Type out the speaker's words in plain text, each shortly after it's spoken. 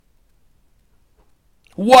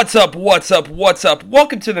What's up, what's up, what's up?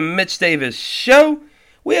 Welcome to the Mitch Davis Show.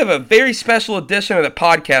 We have a very special edition of the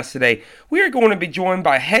podcast today. We are going to be joined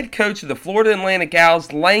by head coach of the Florida Atlantic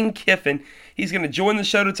Owls, Lane Kiffin. He's going to join the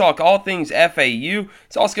show to talk all things FAU.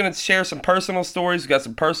 He's also going to share some personal stories. We've got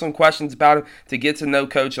some personal questions about him to get to know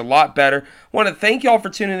Coach a lot better. I want to thank y'all for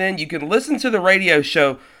tuning in. You can listen to the radio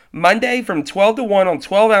show Monday from 12 to 1 on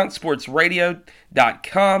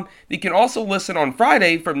 12ouncesportsradio.com. You can also listen on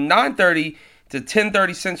Friday from 9:30 to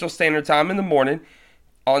 10:30 Central Standard Time in the morning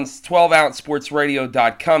on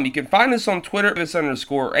 12ouncesportsradio.com. You can find us on Twitter,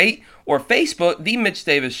 @Davis_8, or Facebook, The Mitch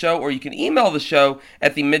Davis Show, or you can email the show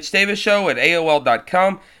at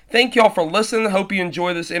themitchdavisshow@AOL.com. Thank y'all for listening. Hope you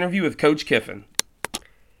enjoy this interview with Coach Kiffin.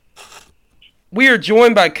 We are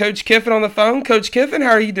joined by Coach Kiffin on the phone. Coach Kiffin,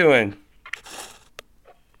 how are you doing?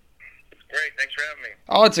 Great, thanks for having me.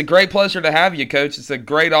 Oh, it's a great pleasure to have you, Coach. It's a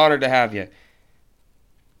great honor to have you.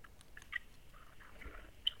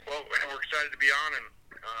 Well, we're excited to be on, and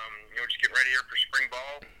just getting ready here for spring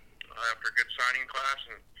ball after a good signing class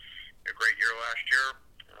and a great year last year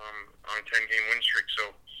on a 10-game win streak.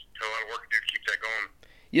 So, got a lot of work to do to keep that going.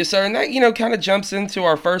 Yes, sir. And that, kind of jumps into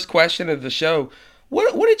our first question of the show.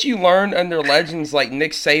 What did you learn under legends like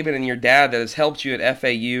Nick Saban and your dad that has helped you at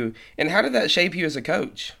FAU, and how did that shape you as a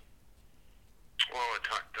coach? Well, a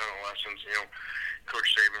ton of lessons.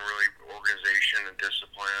 Coach Saban really organization and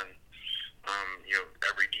discipline.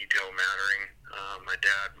 Every detail mattering. My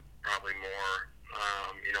dad probably more,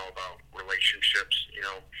 about relationships,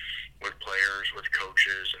 with players, with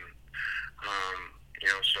coaches, and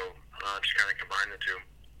just kind of combine the two.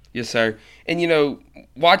 Yes, sir. And,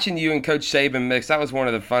 watching you and Coach Saban mix, that was one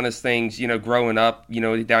of the funnest things, growing up,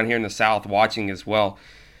 down here in the South watching as well.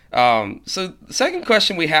 So the second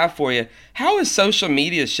question we have for you, how has social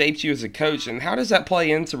media shaped you as a coach, and how does that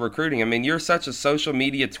play into recruiting? I mean, you're such a social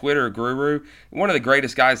media Twitter guru, one of the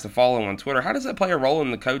greatest guys to follow on Twitter. How does that play a role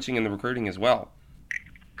in the coaching and the recruiting as well?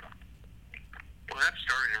 Well, that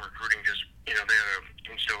started in recruiting just, they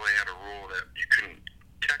had a rule that you couldn't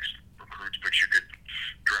text recruits, but you could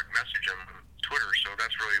direct message them on Twitter. So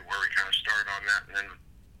that's really where we kind of started on that. And then,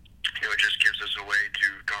 it just gives us a way to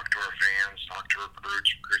talk to our fans, talk to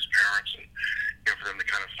recruits parents, and for them to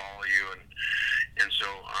kind of follow you. And so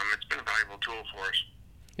it's been a valuable tool for us.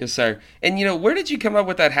 Yes, sir. And, where did you come up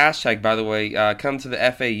with that hashtag, by the way, come to the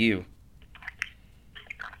FAU?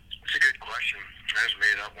 It's a good question. I just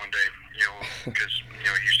made it up one day, because,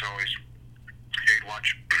 I used to always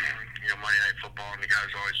watch, Monday Night Football, and the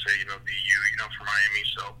guys always say, the U, for Miami.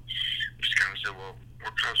 So I just kind of said, well,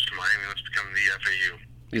 we're close to Miami. Let's become the FAU.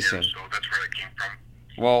 Yes, sir. So that's where that came from.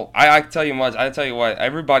 Well, I tell you what,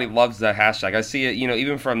 everybody loves that hashtag. I see it,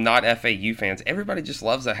 even from not FAU fans. Everybody just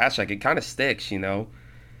loves that hashtag. It kind of sticks, Yeah, I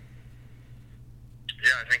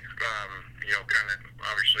think, kind of,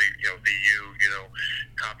 obviously, the U,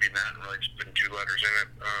 copying that and really just putting two letters in it.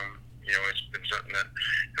 It's been something that,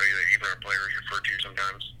 even our players refer to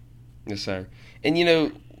sometimes. Yes, sir. And,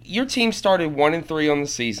 your team started 1-3 on the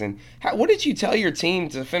season. What did you tell your team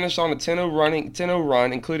to finish on a 10-0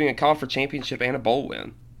 run, including a conference championship and a bowl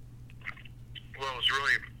win? Well, it was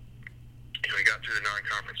really, we got through the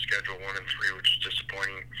non-conference schedule 1-3, which is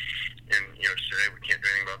disappointing. And today we can't do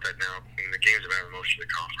anything about that now. I mean, the games have matter most of the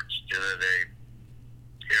conference. At the end of the day,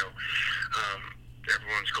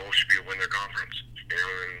 everyone's goal should be to win their conference.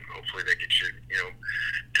 And hopefully they get you,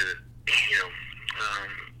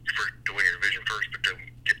 to win your division first, but to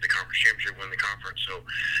get the conference championship, win the conference. So,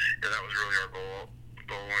 that was really our goal,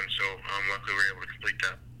 and so luckily we were able to complete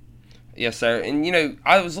that. Yes, sir. And,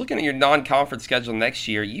 I was looking at your non-conference schedule next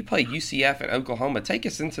year. You play UCF and Oklahoma. Take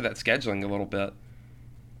us into that scheduling a little bit.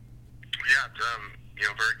 Yeah, it's,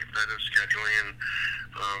 very competitive scheduling, and,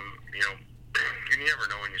 you never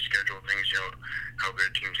know when you schedule things, how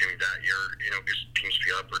good a team's going to be that year, because teams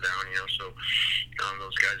be up or down, so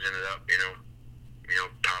those guys ended up,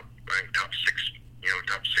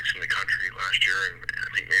 top six in the country last year, and I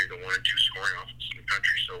think maybe the 1 and 2 scoring offense in the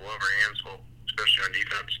country. So we'll have our hands full, especially on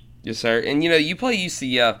defense. Yes, sir. And you play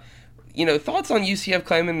UCF. Thoughts on UCF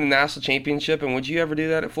claiming the national championship, and would you ever do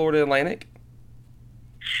that at Florida Atlantic?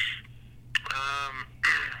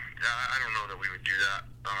 I don't know that we would do that.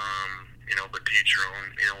 But to each your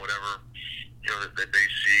own. Whatever that they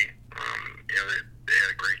see. They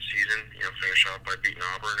had a great season. Finish off by beating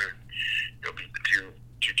Auburn and beat the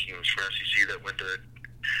two teams from SEC that went to the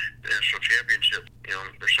national championship.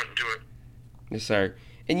 There's something to it. Yes, sir.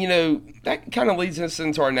 And, that kind of leads us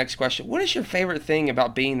into our next question. What is your favorite thing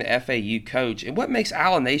about being the FAU coach, and what makes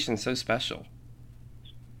Owl Nation so special?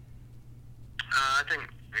 I think,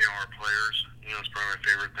 our players, it's probably my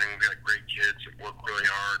favorite thing. We got great kids that work really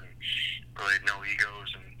hard and really no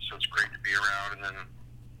egos, and so it's great to be around. And then,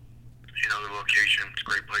 the location, it's a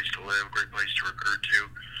great place to live, great place to recruit to.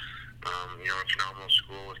 A phenomenal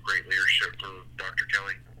school with great leadership from Dr.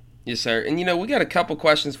 Kelly. Yes, sir. And, we got a couple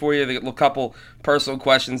questions for you, a couple personal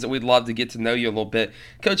questions that we'd love to get to know you a little bit.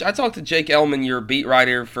 Coach, I talked to Jake Ellman, your beat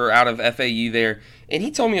writer for out of FAU there, and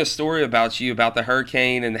he told me a story about you, about the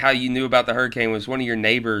hurricane, and how you knew about the hurricane was one of your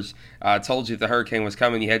neighbors told you the hurricane was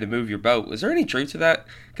coming, you had to move your boat. Was there any truth to that,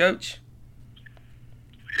 Coach?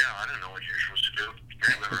 Yeah, I didn't know what you were supposed to do. You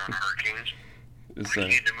live around hurricanes. Yes, you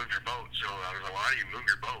need to move your boat. So I was like, well, how do you move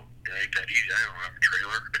your boat? It ain't that easy. I don't have a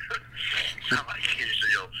trailer. It's not like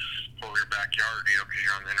you'll pull your backyard, because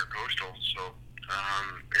you're on the intercoastal. So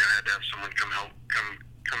I had to have someone come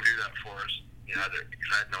do that for us.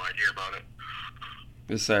 Because I had no idea about it.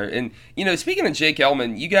 Yes, sir. And, speaking of Jake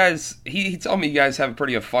Ellman, you guys, he told me you guys have a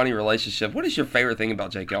pretty funny relationship. What is your favorite thing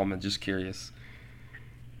about Jake Ellman? Just curious.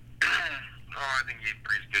 I think he has a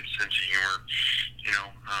pretty good sense of humor,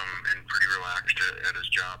 and pretty relaxed at his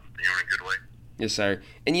job, in a good way. Yes, sir.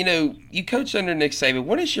 And, you coached under Nick Saban.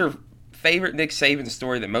 What is your favorite Nick Saban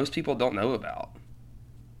story that most people don't know about?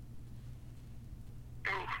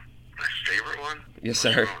 Ooh, my favorite one? Yes,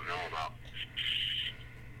 sir. I don't know about.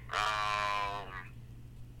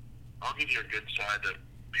 I'll give you a good side that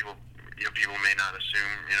people may not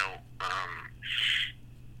assume.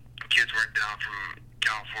 Kids went down from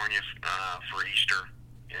California for Easter,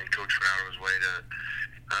 and Coach went out of his way to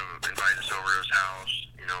invite us over to his house,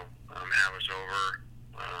 have us over,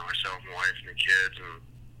 myself and wife and the kids, and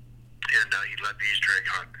he led the Easter egg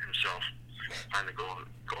hunt himself on the golden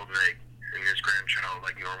egg, and his grandchild,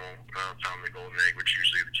 like normal, found the golden egg, which is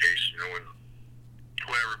usually the case, when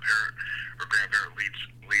whatever parent or grandparent leads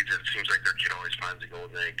it seems like their kid always finds the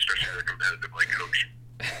golden egg, especially if they're competitive like Coach.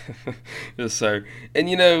 Yes, sir. And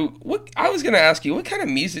what I was going to ask you, what kind of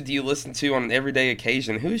music do you listen to on an everyday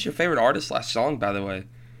occasion? Who is your favorite artist / song, by the way?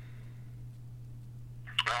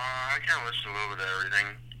 I kind of listen to a little bit of everything.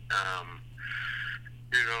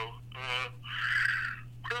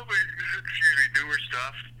 Probably newer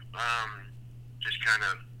stuff. Just kind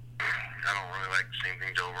of, I don't really like the same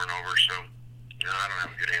things over and over, so I don't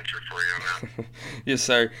have a good answer for you on that. Yes,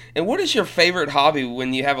 sir. And what is your favorite hobby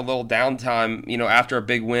when you have a little downtime, after a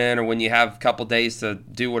big win, or when you have a couple days to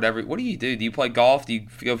do whatever? What do you do? Do you play golf? Do you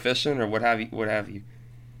go fishing, or what have you? Do not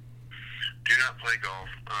play golf.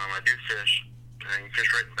 I do fish. I can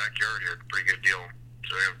fish right in the backyard here. Pretty good deal.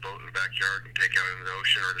 So I have a boat in the backyard and take out into the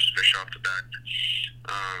ocean, or just fish off the backyard.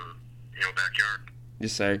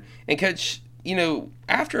 Yes, sir. And Coach,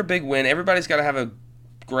 after a big win, everybody's got to have a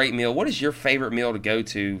great meal. What is your favorite meal to go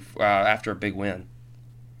to after a big win?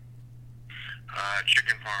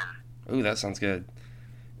 Chicken parm. Ooh, that sounds good.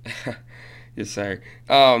 Yes, sir.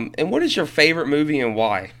 And what is your favorite movie and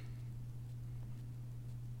why?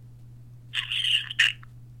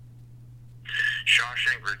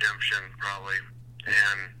 Shawshank Redemption, probably.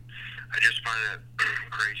 And I just find it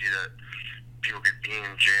crazy that people could be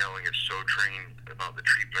in jail and get so trained about the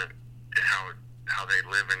treatment and how they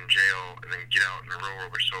live in jail and then get out in the real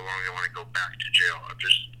world for so long they want to go back to jail. I've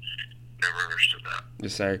just never understood that.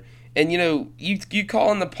 Yes, sir. And you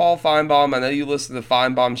call in the Paul Feinbaum. I know you listen to the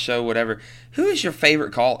Feinbaum show, whatever. Who is your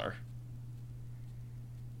favorite caller?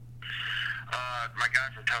 My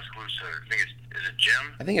guy from Tuscaloosa. I think is it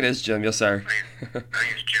Jim? I think it is Jim. Yes, sir. I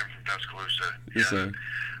think it's Jim from Tuscaloosa. Yes, sir.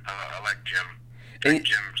 I like Jim. I think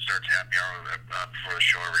Jim starts happy hour before the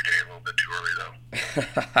show every day, a little bit too early, though.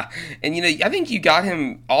 And, I think you got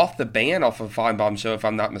him off the ban off of Feinbaum show, if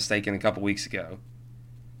I'm not mistaken, a couple weeks ago.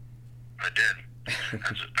 I did. I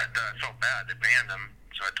felt bad. They banned him,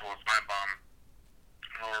 so I told Feinbaum,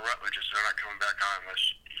 Laura Rutledge, they're not coming back on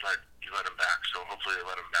unless you let him back. So hopefully they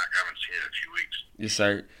let him back. I haven't seen it in a few weeks. Yes,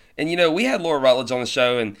 sir. And, we had Laura Rutledge on the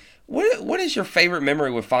show, and what is your favorite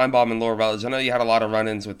memory with Feinbaum and Laura Rutledge? I know you had a lot of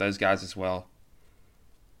run-ins with those guys as well.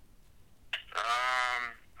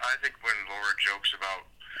 I think when Laura jokes about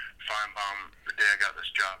Feinbaum, the day I got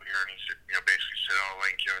this job here, and he said, basically said,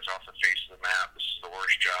 Lane Kiffin's off the face of the map. This is the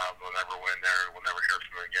worst job. We'll never win there. We'll never hear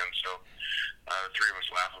from him again. So the three of us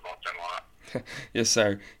laugh about that a lot. Yes,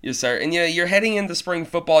 sir. Yes, sir. And, you're heading into spring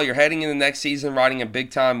football. You're heading into next season, riding a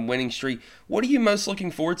big-time winning streak. What are you most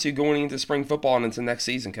looking forward to going into spring football and into next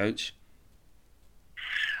season, Coach?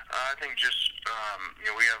 I think just,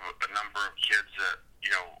 we have a number of kids that,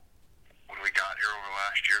 when we got here over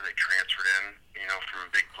last year, they transferred in, from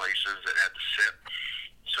big places that had to sit.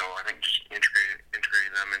 So I think just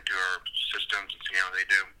integrating them into our systems and see how they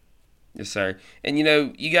do. Yes, sir. And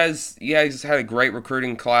you guys had a great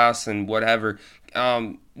recruiting class and whatever.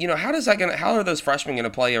 How are those freshmen going to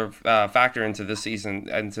play a factor into this season,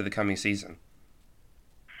 into the coming season?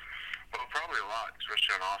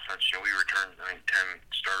 defense, we returned, I think, 10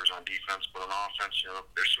 starters on defense, but on offense,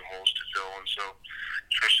 there's some holes to fill, and so,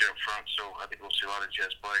 especially up front, so I think we'll see a lot of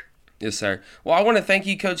Jets play. Yes, sir. Well, I want to thank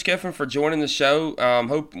you, Coach Kiffin, for joining the show.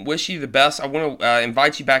 Wish you the best. I want to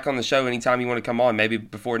invite you back on the show anytime you want to come on, maybe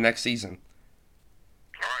before next season.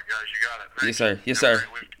 All right, guys, you got it. Thanks. Yes, sir. Yes, sir.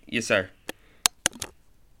 Yes, sir.